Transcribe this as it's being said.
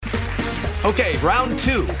Okay, round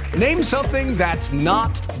two. Name something that's not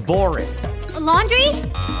boring. A laundry?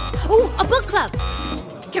 Ooh, a book club.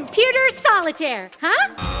 Computer solitaire,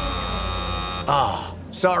 huh? Ah,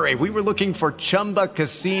 sorry, we were looking for Chumba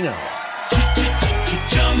Casino.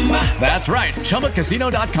 That's right,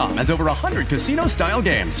 ChumbaCasino.com has over 100 casino-style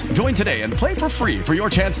games. Join today and play for free for your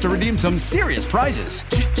chance to redeem some serious prizes.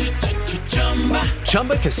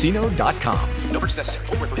 ChumbaCasino.com. No purchase necessary.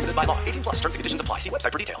 Void where prohibited by law. 18 plus. Terms and conditions apply. See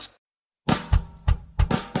website for details.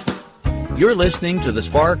 You're listening to the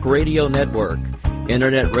Spark Radio Network,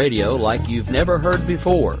 internet radio like you've never heard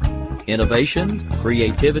before. Innovation,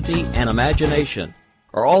 creativity, and imagination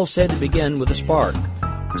are all said to begin with a spark.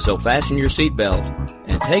 So fasten your seatbelt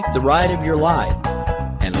and take the ride of your life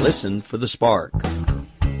and listen for the spark.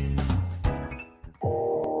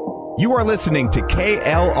 You are listening to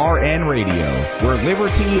KLRN Radio, where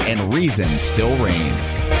liberty and reason still reign.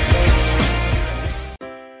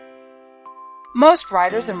 Most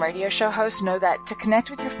writers and radio show hosts know that to connect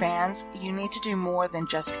with your fans, you need to do more than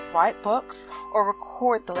just write books or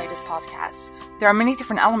record the latest podcasts. There are many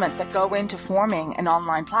different elements that go into forming an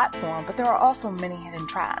online platform, but there are also many hidden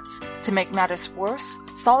traps. To make matters worse,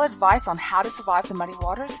 solid advice on how to survive the muddy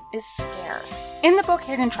waters is scarce. In the book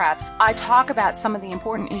Hidden Traps, I talk about some of the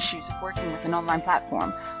important issues of working with an online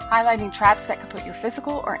platform, highlighting traps that could put your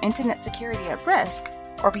physical or internet security at risk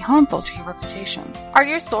or be harmful to your reputation. Are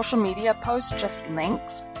your social media posts just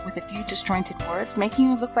links with a few disjointed words, making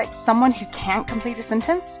you look like someone who can't complete a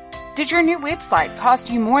sentence? Did your new website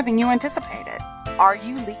cost you more than you anticipated? Are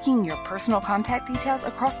you leaking your personal contact details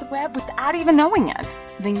across the web without even knowing it?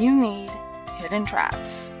 Then you need Hidden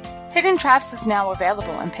Traps. Hidden Traps is now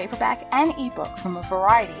available in paperback and ebook from a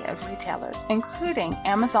variety of retailers, including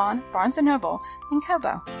Amazon, Barnes & Noble, and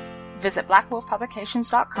Kobo. Visit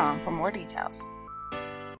blackwolfpublications.com for more details.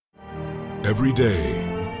 Every day,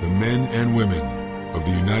 the men and women of the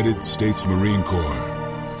United States Marine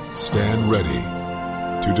Corps stand ready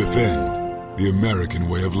to defend the American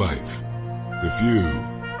way of life. The few,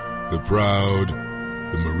 the proud,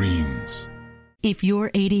 the Marines. If you're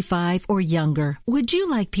 85 or younger, would you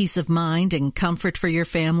like peace of mind and comfort for your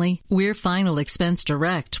family? We're Final Expense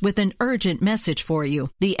Direct with an urgent message for you.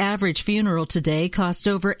 The average funeral today costs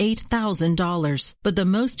over $8,000, but the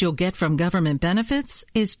most you'll get from government benefits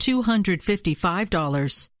is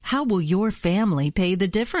 $255. How will your family pay the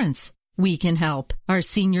difference? We can help. Our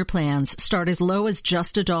senior plans start as low as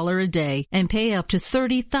just $1 a day and pay up to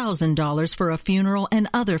 $30,000 for a funeral and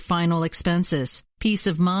other final expenses. Peace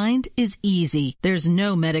of mind is easy. There's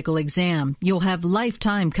no medical exam. You'll have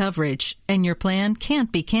lifetime coverage, and your plan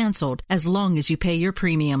can't be canceled as long as you pay your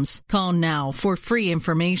premiums. Call now for free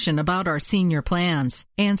information about our senior plans.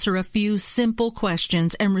 Answer a few simple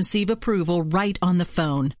questions and receive approval right on the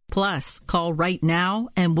phone. Plus, call right now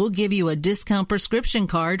and we'll give you a discount prescription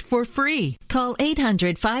card for free. Call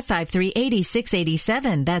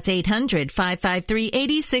 800-553-8687. That's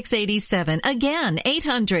 800-553-8687. Again,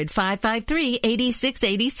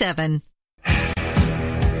 800-553-8687.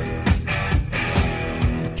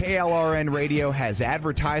 KLRN Radio has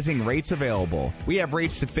advertising rates available. We have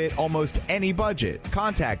rates to fit almost any budget.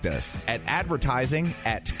 Contact us at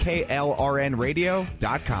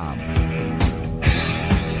advertising@klrnradio.com.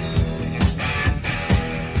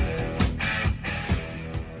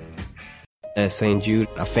 At St. Jude,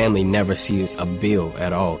 a family never sees a bill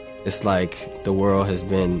at all. It's like the world has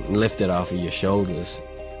been lifted off of your shoulders.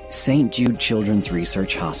 St. Jude Children's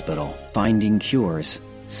Research Hospital. Finding cures.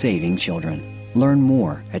 Saving children. Learn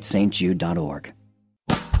more at stjude.org.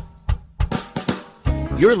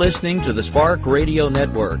 You're listening to the Spark Radio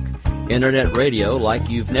Network, internet radio like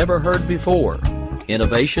you've never heard before.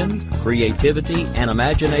 Innovation, creativity, and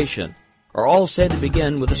imagination are all said to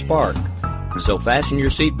begin with a spark. So fasten your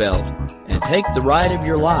seatbelt and take the ride of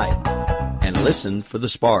your life and listen for the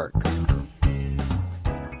spark.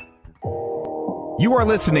 You are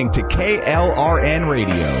listening to KLRN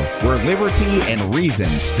Radio, where liberty and reason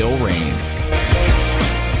still reign.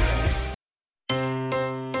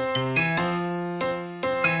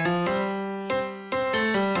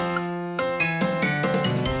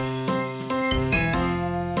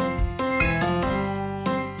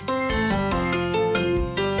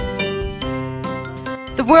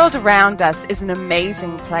 The world around us is an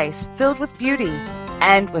amazing place filled with beauty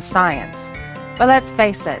and with science. But let's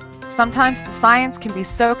face it, sometimes the science can be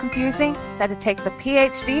so confusing that it takes a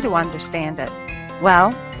PhD to understand it.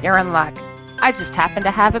 Well, you're in luck. I just happen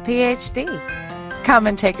to have a PhD. Come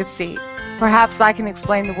and take a seat. Perhaps I can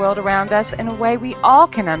explain the world around us in a way we all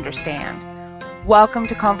can understand. Welcome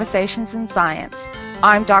to Conversations in Science.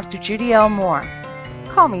 I'm Dr. Judy L. Moore.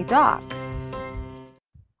 Call me Doc.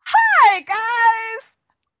 Hi, guys!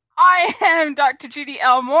 am Dr. Judy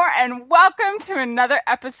Elmore, and welcome to another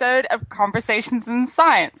episode of Conversations in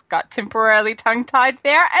Science. Got temporarily tongue-tied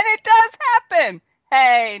there, and it does happen.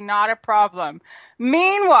 Hey, not a problem.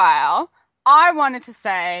 Meanwhile, I wanted to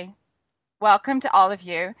say welcome to all of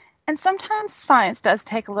you. And sometimes science does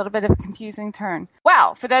take a little bit of a confusing turn.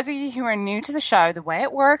 Well, for those of you who are new to the show, the way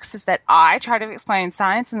it works is that I try to explain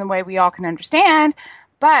science in the way we all can understand,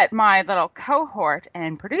 but my little cohort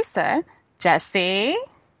and producer, Jessie.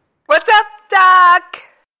 What's up, Doc?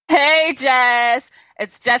 Hey, Jess.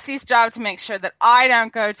 It's Jessie's job to make sure that I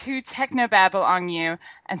don't go too technobabble on you,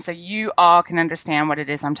 and so you all can understand what it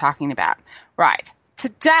is I'm talking about. Right.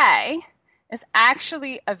 Today is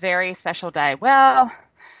actually a very special day. Well,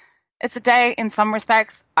 it's a day, in some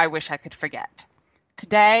respects, I wish I could forget.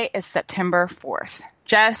 Today is September 4th.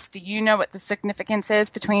 Jess, do you know what the significance is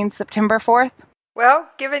between September 4th? Well,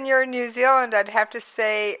 given you're in New Zealand, I'd have to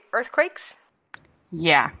say earthquakes?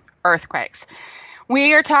 Yeah, earthquakes.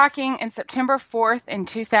 We are talking in September 4th in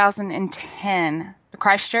 2010. The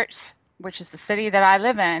Christchurch, which is the city that I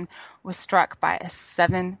live in, was struck by a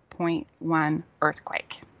 7.1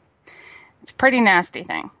 earthquake. It's a pretty nasty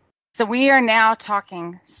thing. So we are now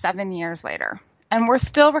talking 7 years later, and we're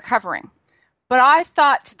still recovering. But I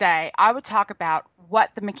thought today I would talk about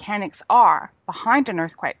what the mechanics are behind an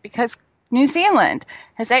earthquake, because New Zealand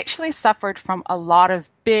has actually suffered from a lot of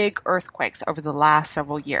big earthquakes over the last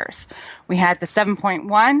several years. We had the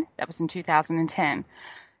 7.1, that was in 2010.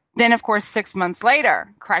 Then, of course, 6 months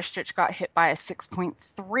later, Christchurch got hit by a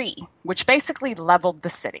 6.3, which basically leveled the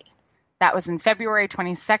city. That was in February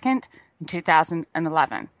 22nd in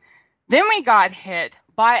 2011. Then we got hit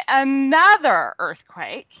by another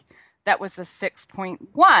earthquake that was a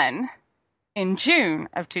 6.1 in June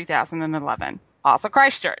of 2011, also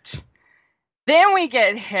Christchurch. Then we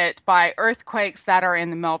get hit by earthquakes that are in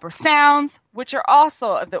the Marlborough Sounds, which are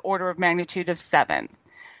also of the order of magnitude of 7.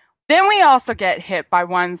 Then we also get hit by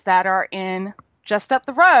ones that are in, just up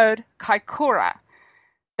the road, Kaikoura.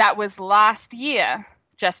 That was last year,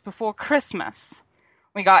 just before Christmas.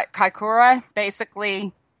 We got Kaikoura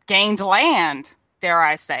basically gained land, dare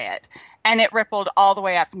I say it, and it rippled all the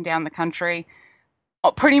way up and down the country.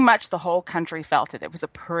 Well, pretty much the whole country felt it. It was a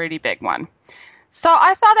pretty big one. So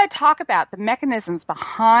I thought I'd talk about the mechanisms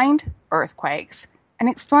behind earthquakes and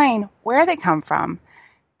explain where they come from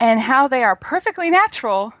and how they are perfectly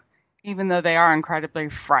natural, even though they are incredibly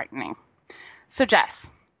frightening. So Jess,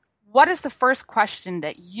 what is the first question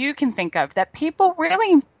that you can think of that people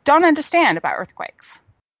really don't understand about earthquakes?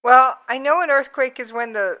 Well, I know an earthquake is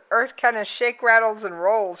when the earth kind of shake, rattles, and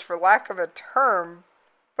rolls, for lack of a term.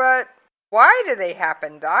 But why do they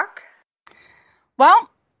happen, Doc? Well,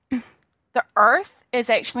 the earth is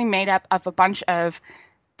actually made up of a bunch of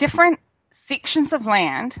different sections of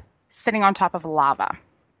land sitting on top of lava,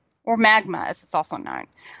 or magma, as it's also known.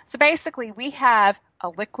 So basically, we have a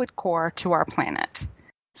liquid core to our planet.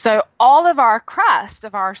 So all of our crust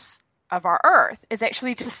of our Earth is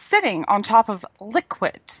actually just sitting on top of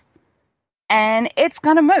liquid, and it's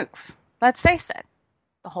going to move. Let's face it,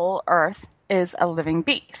 the whole Earth is a living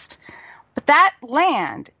beast. But that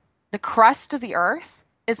land, the crust of the Earth,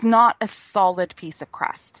 is not a solid piece of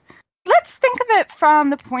crust. Let's think of it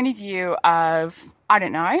from the point of view of, I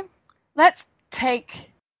don't know, let's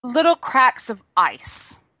take little cracks of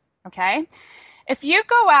ice, okay? If you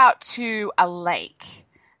go out to a lake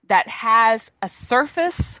that has a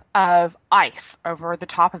surface of ice over the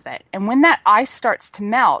top of it, and when that ice starts to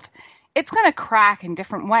melt, it's going to crack in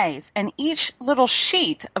different ways, and each little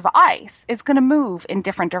sheet of ice is going to move in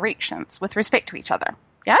different directions with respect to each other.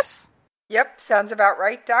 Yes? Yep, sounds about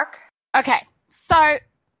right, Doc. Okay, so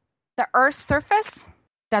the Earth's surface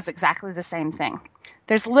does exactly the same thing.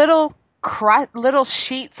 There's little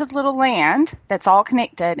sheets of little land that's all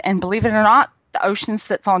connected, and believe it or not, the ocean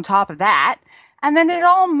sits on top of that, and then it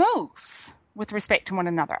all moves with respect to one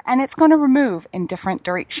another, and it's going to move in different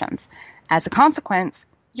directions. As a consequence,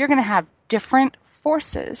 you're going to have different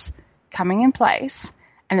forces coming in place,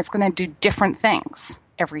 and it's going to do different things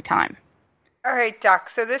every time. All right, Doc,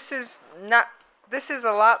 so this is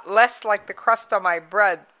a lot less like the crust on my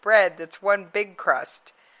bread that's one big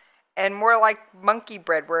crust, and more like monkey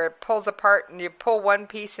bread where it pulls apart and you pull one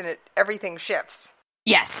piece and everything shifts.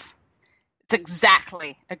 Yes, it's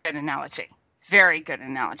exactly a good analogy. Very good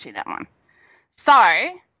analogy, that one. So,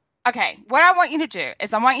 okay, what I want you to do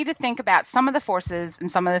is I want you to think about some of the forces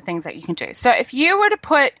and some of the things that you can do. So if you were to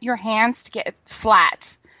put your hands to get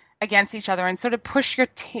flat against each other and sort of push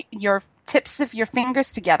your tips of your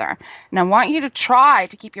fingers together, and I want you to try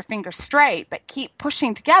to keep your fingers straight, but keep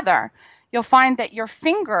pushing together, you'll find that your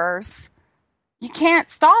fingers, you can't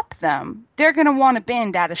stop them. They're going to want to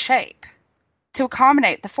bend out of shape. to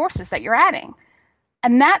accommodate the forces that you're adding.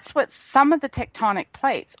 And that's what some of the tectonic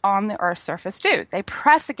plates on the Earth's surface do. They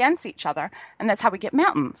press against each other, and that's how we get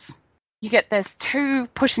mountains. You get this two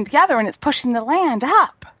pushing together, and it's pushing the land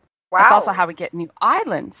up. Wow. That's also how we get new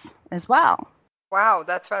islands as well. Wow,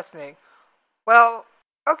 that's fascinating. Well,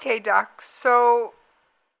 okay, Doc, so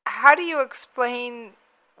how do you explain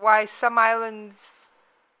why some islands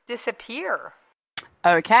disappear?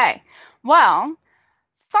 Okay, well,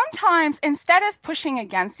 sometimes instead of pushing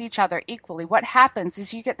against each other equally, what happens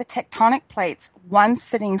is you get the tectonic plates, one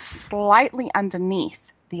sitting slightly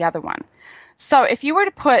underneath the other one. So if you were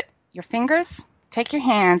to put your fingers, take your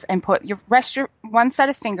hands and rest your one set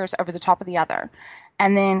of fingers over the top of the other,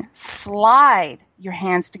 and then slide your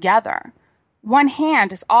hands together, one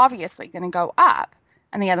hand is obviously going to go up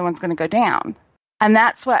and the other one's going to go down. And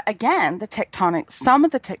that's what, again, some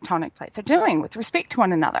of the tectonic plates are doing with respect to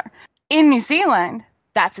one another. In New Zealand,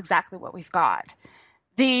 that's exactly what we've got.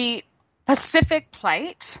 The Pacific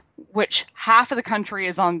plate, which half of the country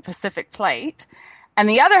is on the Pacific plate, and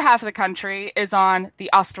the other half of the country is on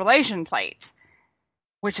the Australasian plate,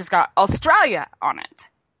 which has got Australia on it.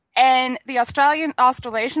 And the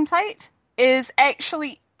Australasian plate is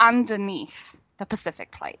actually underneath the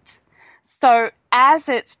Pacific plate. So as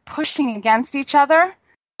it's pushing against each other,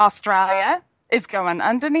 Australia is going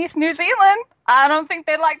underneath New Zealand. I don't think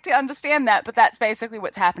they'd like to understand that, but that's basically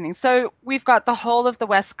what's happening. So we've got the whole of the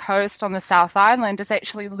west coast on the South Island is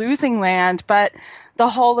actually losing land, but the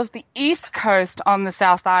whole of the east coast on the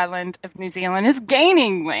South Island of New Zealand is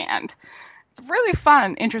gaining land. It's a really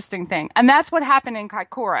fun, interesting thing. And that's what happened in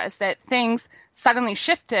Kaikoura, is that things suddenly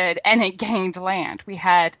shifted and it gained land. We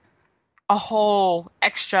had a whole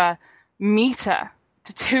extra meter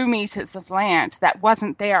to 2 meters of land that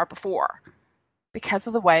wasn't there before because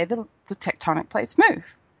of the way the tectonic plates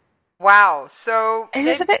move. Wow. So it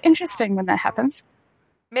is a bit interesting when that happens.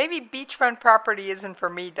 Maybe beachfront property isn't for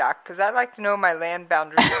me, Doc, because I'd like to know my land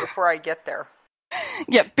boundaries before I get there.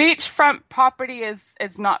 Yeah, beachfront property is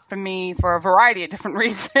not for me for a variety of different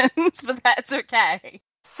reasons, but that's okay.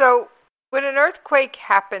 So when an earthquake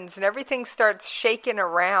happens and everything starts shaking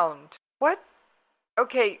around,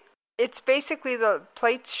 it's basically the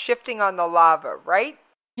plates shifting on the lava, right?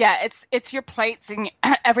 Yeah, it's your plates and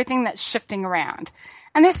everything that's shifting around.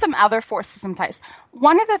 And there's some other forces in place.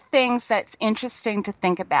 One of the things that's interesting to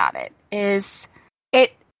think about it is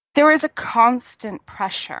there is a constant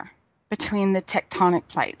pressure between the tectonic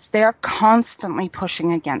plates. They are constantly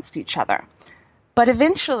pushing against each other. But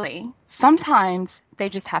eventually, sometimes they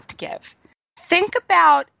just have to give. Think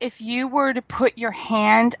about if you were to put your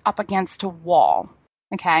hand up against a wall,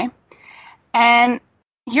 okay? And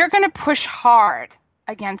you're going to push hard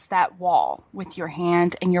against that wall with your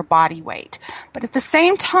hand and your body weight. But at the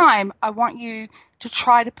same time, I want you to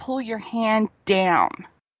try to pull your hand down.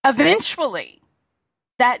 Eventually,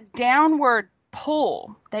 that downward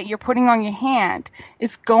pull that you're putting on your hand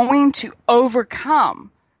is going to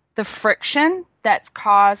overcome the friction that's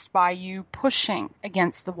caused by you pushing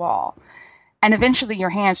against the wall. And eventually your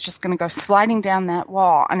hand's just going to go sliding down that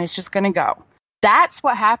wall and it's just going to go. That's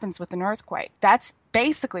what happens with an earthquake. That's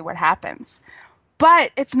basically what happens.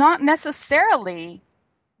 But it's not necessarily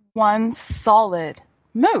one solid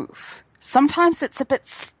move. Sometimes it's a bit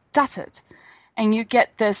stuttered. And you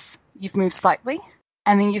get this, you've moved slightly,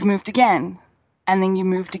 and then you've moved again, and then you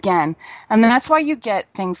moved again. And that's why you get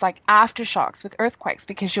things like aftershocks with earthquakes,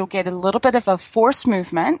 because you'll get a little bit of a forced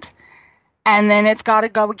movement, and then it's got to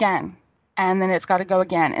go again, and then it's got to go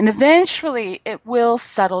again. And eventually it will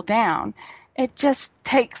settle down. It just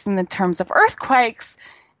takes, in the terms of earthquakes,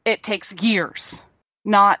 it takes years,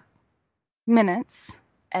 not minutes,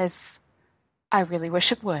 as I really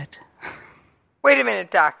wish it would. Wait a minute,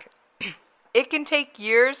 Doc. It can take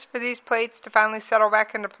years for these plates to finally settle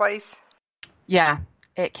back into place? Yeah,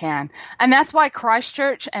 it can. And that's why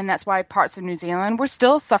Christchurch and that's why parts of New Zealand, we're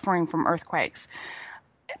still suffering from earthquakes.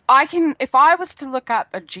 If I was to look up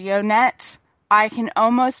a GeoNet, I can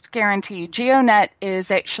almost guarantee GeoNet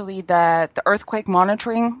is actually the earthquake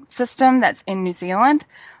monitoring system that's in New Zealand.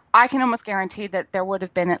 I can almost guarantee that there would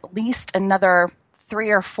have been at least another 3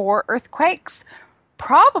 or 4 earthquakes,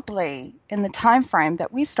 probably in the time frame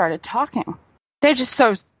that we started talking. They're just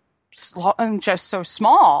so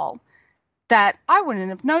small that I wouldn't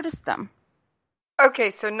have noticed them. Okay,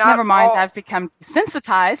 so never mind, I've become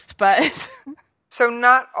desensitized, but so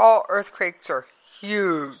not all earthquakes are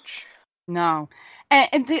huge. No.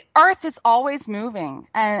 And the earth is always moving.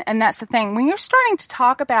 And that's the thing. When you're starting to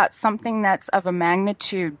talk about something that's of a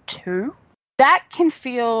magnitude 2, that can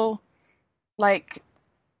feel like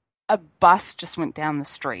a bus just went down the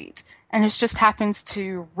street and it just happens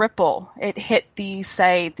to ripple. It hit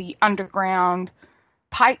the underground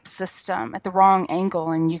pipe system at the wrong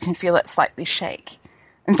angle, and you can feel it slightly shake.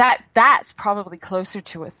 In fact, that's probably closer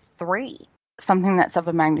to a 3, something that's of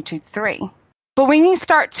a magnitude 3. But when you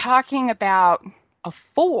start talking about a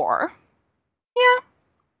 4, yeah,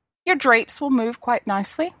 your drapes will move quite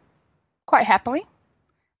nicely, quite happily.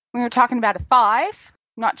 When you're talking about a 5,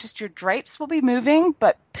 not just your drapes will be moving,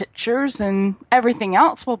 but pictures and everything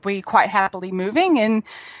else will be quite happily moving.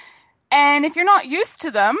 And if you're not used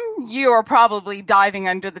to them, you are probably diving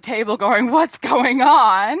under the table going, what's going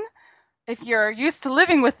on? If you're used to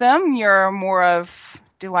living with them, you're more of,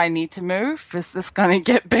 do I need to move? Is this going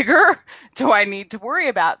to get bigger? Do I need to worry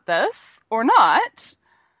about this or not?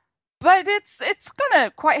 But it's going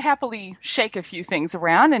to quite happily shake a few things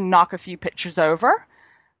around and knock a few pictures over.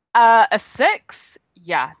 A 6,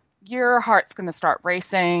 yeah, your heart's going to start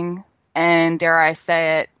racing, and dare I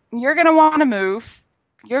say it, you're going to want to move.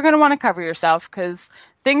 You're going to want to cover yourself because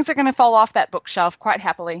things are going to fall off that bookshelf quite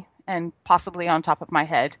happily and possibly on top of my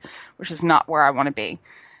head, which is not where I want to be.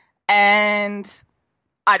 And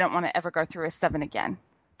I don't want to ever go through a 7 again.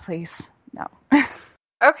 Please, no.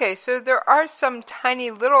 Okay, so there are some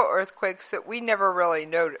tiny little earthquakes that we never really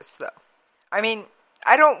notice, though. I mean,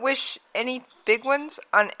 I don't wish any big ones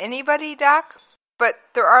on anybody, Doc, but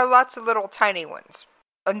there are lots of little tiny ones,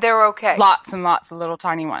 and they're okay. Lots and lots of little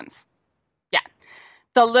tiny ones. Yeah.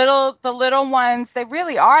 The little ones, they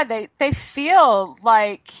really are. They feel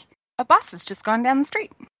like a bus has just gone down the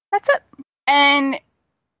street. That's it. And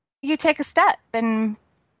you take a step, and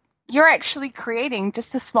you're actually creating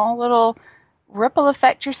just a small little ripple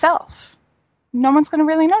effect yourself. No one's going to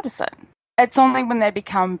really notice it. It's only when they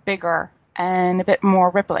become bigger and a bit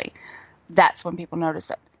more ripply, that's when people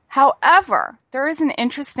notice it. However, there is an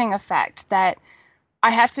interesting effect that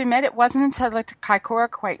I have to admit, it wasn't until the Kaikoura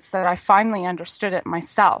quakes that I finally understood it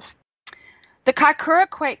myself. The Kaikoura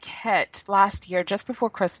quake hit last year just before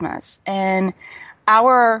Christmas, and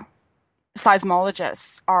our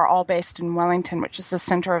seismologists are all based in Wellington, which is the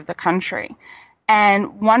center of the country.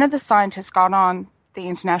 And one of the scientists got on the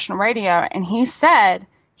international radio, and he said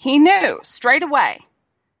he knew straight away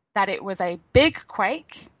that it was a big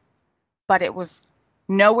quake, but it was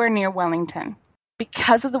nowhere near Wellington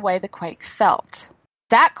because of the way the quake felt.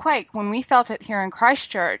 That quake, when we felt it here in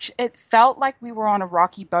Christchurch, it felt like we were on a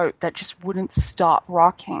rocky boat that just wouldn't stop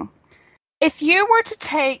rocking. If you were to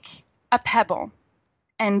take a pebble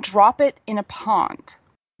and drop it in a pond,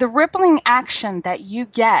 the rippling action that you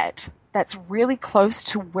get that's really close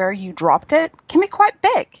to where you dropped it can be quite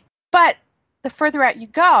big. But the further out you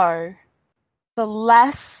go, the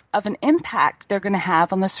less of an impact they're going to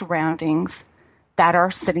have on the surroundings that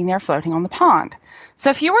are sitting there floating on the pond. So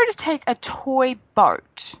if you were to take a toy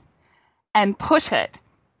boat and put it,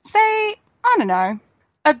 say, I don't know,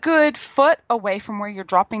 a good foot away from where you're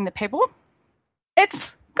dropping the pebble,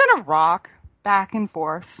 it's going to rock back and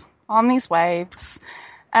forth on these waves.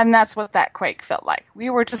 And that's what that quake felt like. We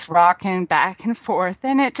were just rocking back and forth,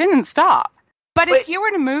 and it didn't stop. But if you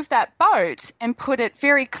were to move that boat and put it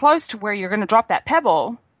very close to where you're going to drop that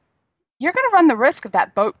pebble, you're going to run the risk of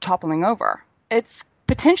that boat toppling over. It's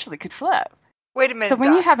potentially could flip. Wait a minute, So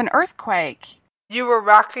when Doc, you have an earthquake... you were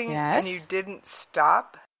rocking Yes. and you didn't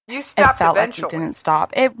stop? You stopped it felt eventually. like it didn't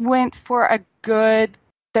stop. It went for a good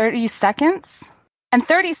 30 seconds. And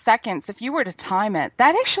 30 seconds, if you were to time it,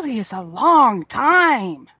 that actually is a long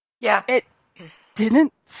time. Yeah. It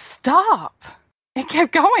didn't stop. It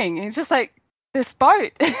kept going. It's just like, this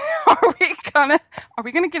boat, are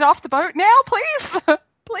we gonna get off the boat now, please?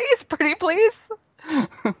 Please, pretty please.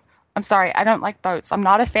 I'm sorry, I don't like boats. I'm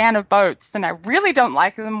not a fan of boats, and I really don't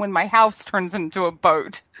like them when my house turns into a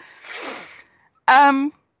boat.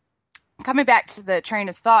 Coming back to the train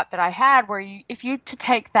of thought that I had, where if you to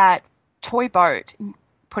take that toy boat and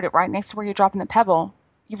put it right next to where you're dropping the pebble,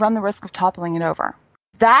 you run the risk of toppling it over.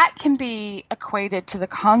 That can be equated to the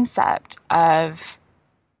concept of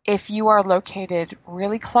if you are located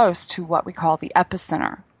really close to what we call the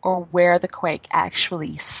epicenter, or where the quake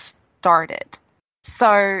actually started.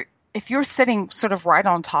 So if you're sitting sort of right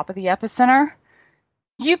on top of the epicenter,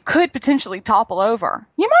 you could potentially topple over.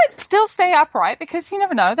 You might still stay upright because you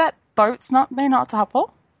never know, that boat's may not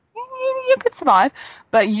topple. You could survive,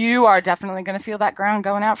 but you are definitely going to feel that ground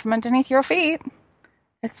going out from underneath your feet.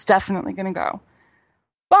 It's definitely going to go.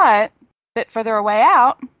 But a bit further away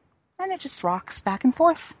out, and it just rocks back and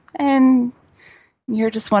forth. And you're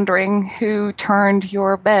just wondering who turned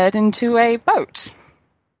your bed into a boat.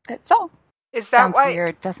 That's all. Is that Sounds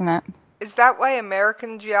weird, doesn't it? Is that why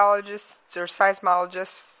American geologists or seismologists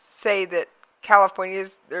say that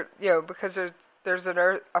California's, because there's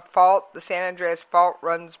a fault, the San Andreas Fault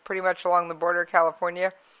runs pretty much along the border of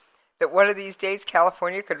California, that one of these days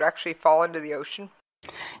California could actually fall into the ocean?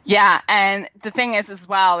 Yeah, and the thing is as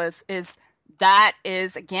well is that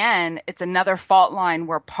is, again, it's another fault line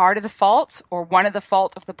where part of the fault or one of the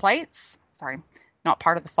fault of the plates, not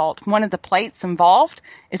part of the fault, one of the plates involved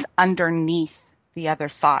is underneath the other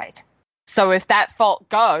side. So if that fault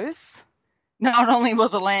goes, not only will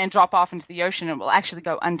the land drop off into the ocean, it will actually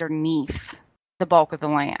go underneath the bulk of the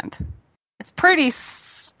land. It's pretty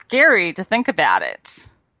scary to think about it,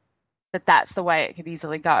 that's the way it could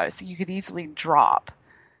easily go. So you could easily drop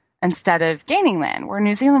instead of gaining land, where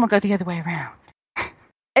New Zealand will go the other way around.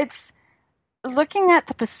 It's looking at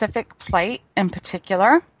the Pacific Plate in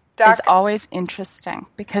particular is always interesting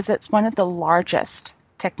because it's one of the largest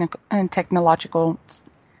technological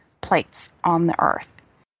plates on the Earth.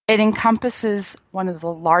 It encompasses one of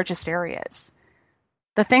the largest areas.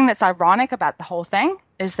 The thing that's ironic about the whole thing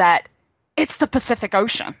is that it's the Pacific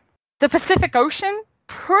Ocean. The Pacific Ocean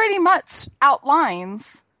pretty much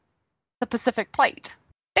outlines the Pacific Plate.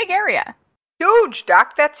 Big area. Huge,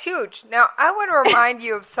 Doc. That's huge. Now, I want to remind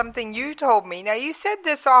you of something you told me. Now, you said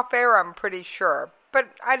this off air, I'm pretty sure, but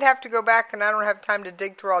I'd have to go back, and I don't have time to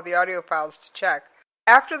dig through all the audio files to check.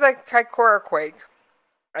 After the Kaikoura quake,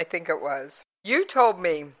 I think it was, you told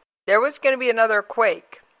me there was going to be another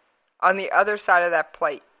quake on the other side of that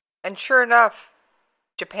plate. And sure enough,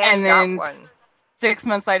 Japan got one. 6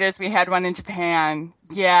 months later, we had one in Japan.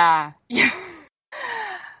 Yeah.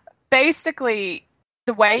 Basically,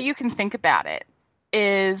 the way you can think about it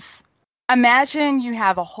is imagine you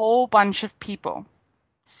have a whole bunch of people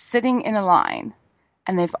sitting in a line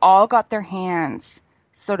and they've all got their hands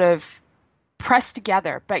sort of pressed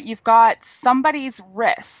together, but you've got somebody's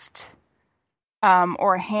wrist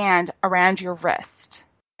or hand around your wrist,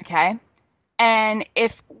 okay? And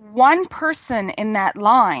if one person in that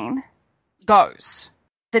line goes,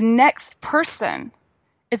 the next person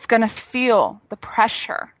is going to feel the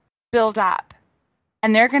pressure build up.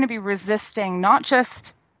 And they're going to be resisting not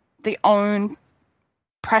just the own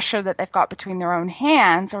pressure that they've got between their own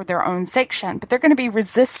hands or their own section, but they're going to be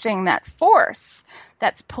resisting that force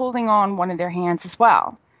that's pulling on one of their hands as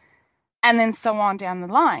well. And then so on down the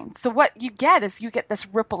line. So what you get is you get this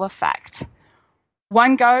ripple effect.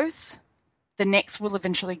 One goes, the next will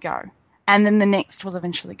eventually go. And then the next will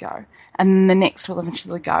eventually go. And then the next will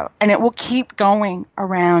eventually go. And it will keep going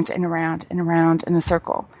around and around and around in a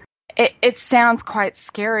circle. It sounds quite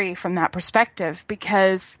scary from that perspective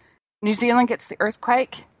because New Zealand gets the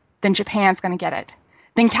earthquake, then Japan's going to get it.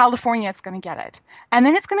 Then California is going to get it. And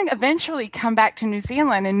then it's going to eventually come back to New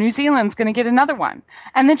Zealand, and New Zealand's going to get another one.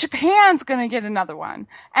 And then Japan's going to get another one.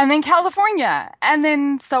 And then California, and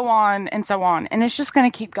then so on and so on. And it's just going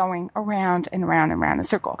to keep going around and around and around in a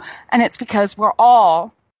circle. And it's because we're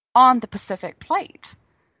all on the Pacific Plate.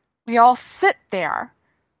 We all sit there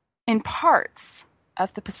in parts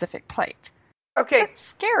of the Pacific Plate. Okay. It's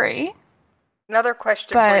scary. Another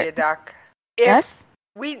question for you, Doc. Yes?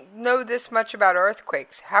 We know this much about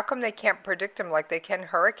earthquakes. How come they can't predict them like they can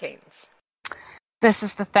hurricanes? This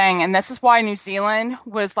is the thing, and this is why New Zealand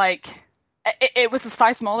was like, it was a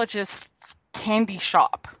seismologist's candy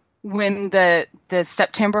shop when the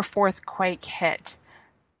September 4th quake hit.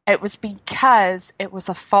 It was because it was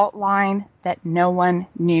a fault line that no one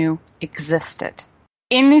knew existed.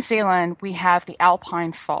 In New Zealand, we have the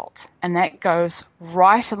Alpine Fault, and that goes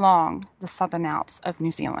right along the Southern Alps of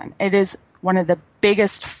New Zealand. It is one of the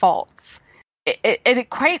biggest faults. It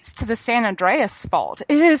equates to the San Andreas Fault.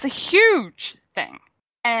 It is a huge thing.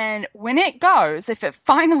 And when it goes, if it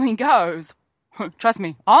finally goes, trust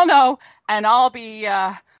me, I'll know, and I'll be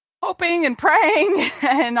hoping and praying,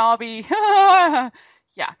 and I'll be,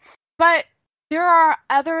 yeah. But there are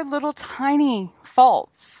other little tiny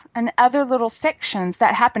faults and other little sections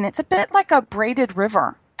that happen. It's a bit like a braided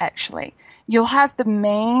river, actually. You'll have the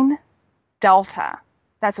main delta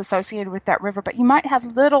that's associated with that river, but you might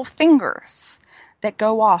have little fingers that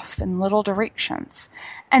go off in little directions.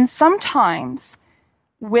 And sometimes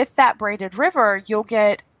with that braided river, you'll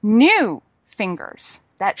get new fingers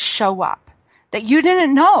that show up that you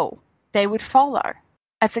didn't know they would follow.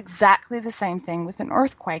 It's exactly the same thing with an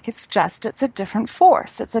earthquake. It's a different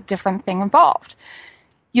force. It's a different thing involved.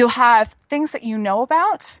 You'll have things that you know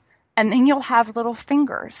about, and then you'll have little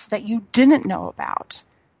fingers that you didn't know about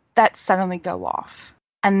that suddenly go off.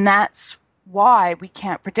 And that's why we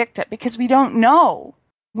can't predict it, because we don't know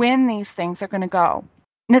when these things are going to go.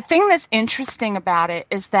 And the thing that's interesting about it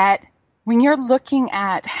is that when you're looking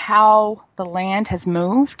at how the land has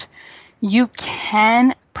moved, you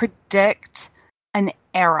can predict an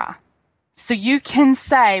era So you can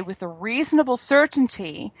say with a reasonable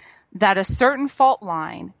certainty that a certain fault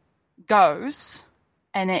line goes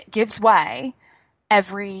and it gives way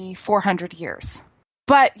every 400 years.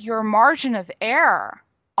 But your margin of error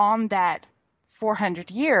on that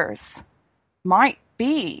 400 years might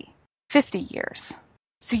be 50 years.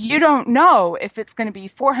 So you don't know if it's going to be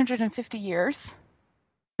 450 years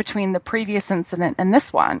between the previous incident and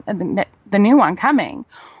this one, and the new one coming,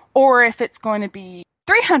 or if it's going to be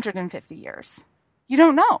 350 years. You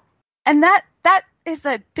don't know. And that is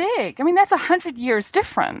that's 100 years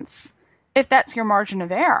difference if that's your margin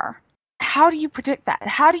of error. How do you predict that?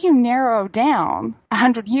 How do you narrow down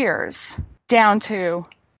 100 years down to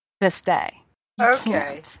this day?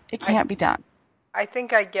 It can't be done. I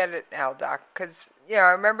think I get it now, Doc, because, I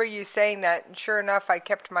remember you saying that, and sure enough, I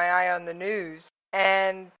kept my eye on the news,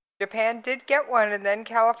 and Japan did get one, and then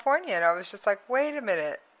California, and I was just like, wait a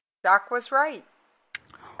minute, Doc was right.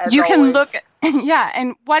 You can look at,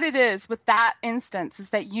 and what it is with that instance is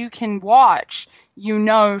that you can watch,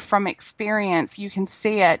 from experience, you can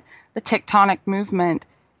see it, the tectonic movement,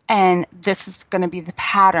 and this is going to be the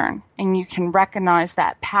pattern, and you can recognize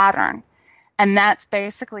that pattern. And that's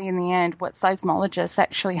basically, in the end, what seismologists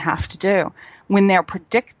actually have to do when they're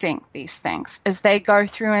predicting these things, is they go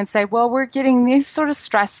through and say, well, we're getting these sort of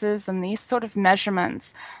stresses and these sort of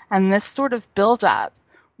measurements and this sort of buildup,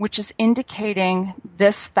 which is indicating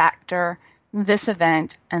this factor, this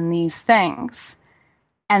event, and these things.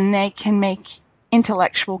 And they can make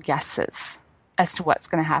intellectual guesses as to what's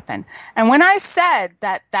going to happen. And when I said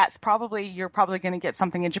that you're probably going to get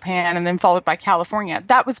something in Japan and then followed by California,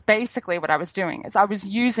 that was basically what I was doing, is I was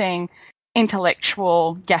using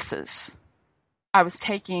intellectual guesses. I was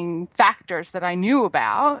taking factors that I knew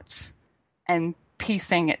about and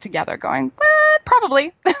piecing it together, going,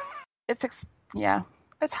 probably.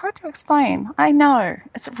 It's hard to explain. I know.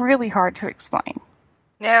 It's really hard to explain.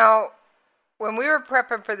 Now, when we were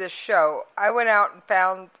prepping for this show, I went out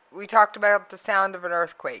and we talked about the sound of an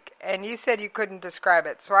earthquake, and you said you couldn't describe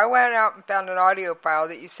it. So I went out and found an audio file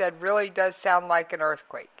that you said really does sound like an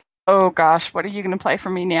earthquake. Oh, gosh. What are you going to play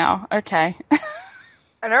for me now? Okay.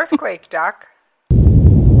 An earthquake, Doc.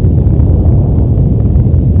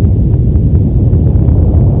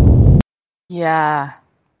 Yeah.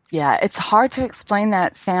 Yeah, it's hard to explain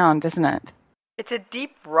that sound, isn't it? It's a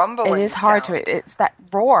deep rumbling. It is hard sound. It's that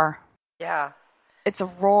roar. Yeah. It's a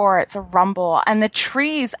roar, it's a rumble, and the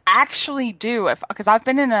trees actually do. Because I've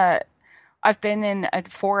been in a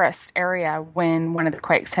forest area when one of the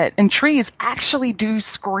quakes hit, and trees actually do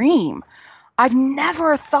scream. I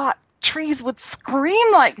never thought trees would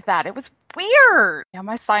scream like that. It was weird. Yeah,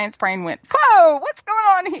 my science brain went, whoa, what's going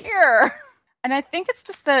on here? And I think it's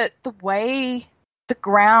just the way the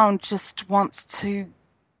ground just wants to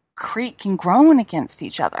creak and groan against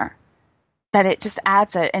each other, that it just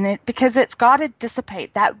adds it. And because it's got to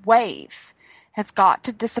dissipate, that wave has got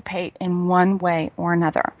to dissipate in one way or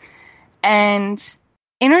another. And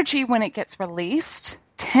energy, when it gets released,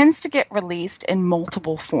 tends to get released in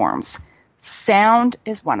multiple forms. Sound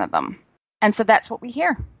is one of them. And so that's what we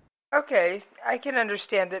hear. Okay, I can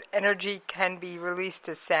understand that energy can be released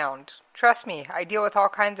as sound. Trust me, I deal with all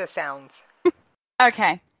kinds of sounds.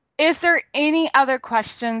 Okay. Is there any other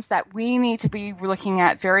questions that we need to be looking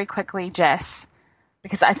at very quickly, Jess?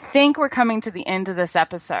 Because I think we're coming to the end of this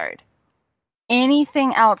episode.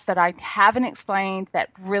 Anything else that I haven't explained that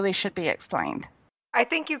really should be explained? I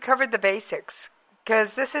think you covered the basics,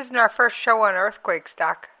 because this isn't our first show on earthquakes,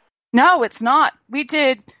 Doc. No, it's not. We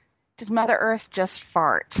did Mother Earth just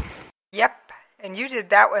fart? Yep, and you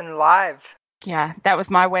did that one live. Yeah, that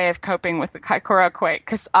was my way of coping with the Kaikoura quake,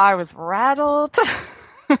 because I was rattled.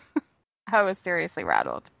 I was seriously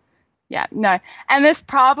rattled. Yeah, no. And this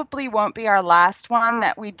probably won't be our last one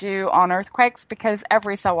that we do on earthquakes, because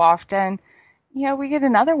every so often, we get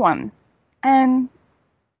another one. And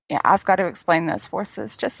I've got to explain those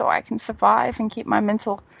forces just so I can survive and keep my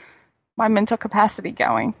mental capacity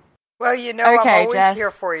going. Well, okay, I'm always Jess.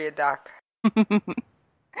 Here for you, Doc.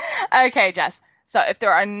 Okay, Jess. So if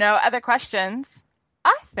there are no other questions,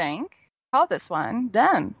 I think call this one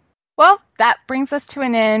done. Well, that brings us to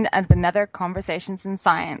an end of another Conversations in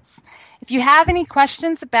Science. If you have any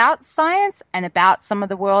questions about science and about some of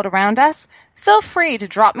the world around us, feel free to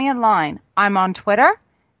drop me a line. I'm on Twitter,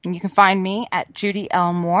 and you can find me at Judy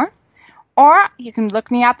L. Moore, or you can look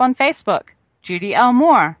me up on Facebook, Judy L.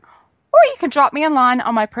 Moore, or you can drop me a line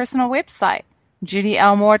on my personal website,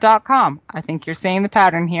 judylmoore.com. I think you're seeing the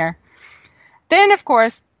pattern here. Then, of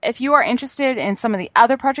course, if you are interested in some of the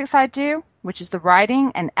other projects I do, which is the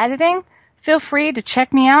writing and editing, feel free to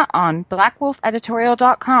check me out on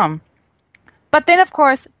blackwolfeditorial.com. But then, of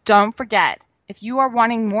course, don't forget, if you are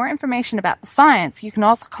wanting more information about the science, you can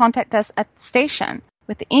also contact us at the station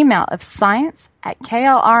with the email of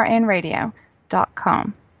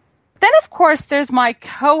science@klrnradio.com. Then, of course, there's my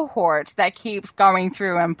cohort that keeps going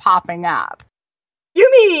through and popping up. You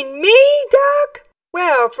mean me, Doc?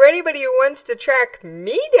 Well, for anybody who wants to track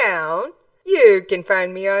me down, you can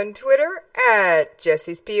find me on Twitter at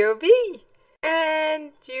Jessie's POV.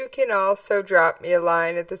 And you can also drop me a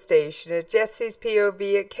line at the station at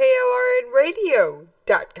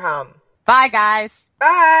jessiespov@klrnradio.com. Bye, guys.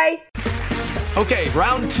 Bye. Okay,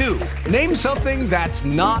 round 2. Name something that's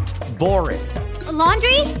not boring. A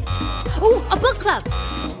laundry? Ooh, a book club.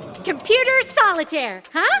 Computer solitaire,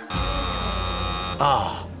 huh?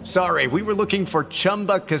 Ah, sorry, we were looking for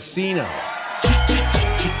Chumba Casino.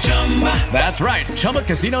 That's right.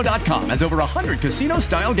 ChumbaCasino.com has over 100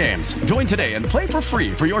 casino-style games. Join today and play for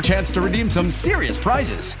free for your chance to redeem some serious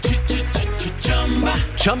prizes.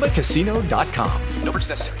 ChumbaCasino.com. No purchase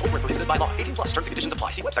necessary. Void where prohibited by law. 18+ terms and conditions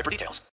apply. See website for details.